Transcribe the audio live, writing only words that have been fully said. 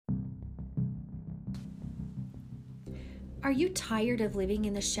Are you tired of living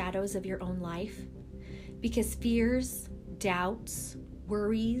in the shadows of your own life? Because fears, doubts,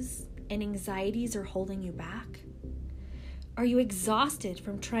 worries, and anxieties are holding you back? Are you exhausted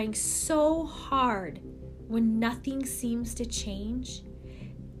from trying so hard when nothing seems to change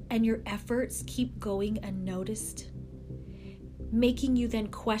and your efforts keep going unnoticed? Making you then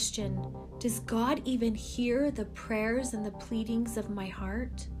question, does God even hear the prayers and the pleadings of my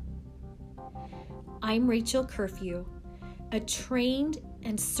heart? I'm Rachel Curfew, a trained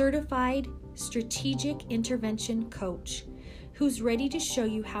and certified strategic intervention coach who's ready to show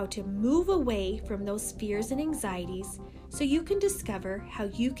you how to move away from those fears and anxieties so you can discover how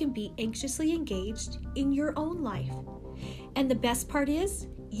you can be anxiously engaged in your own life. And the best part is,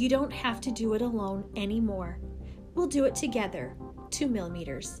 you don't have to do it alone anymore. We'll do it together, 2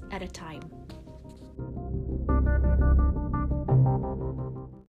 millimeters at a time.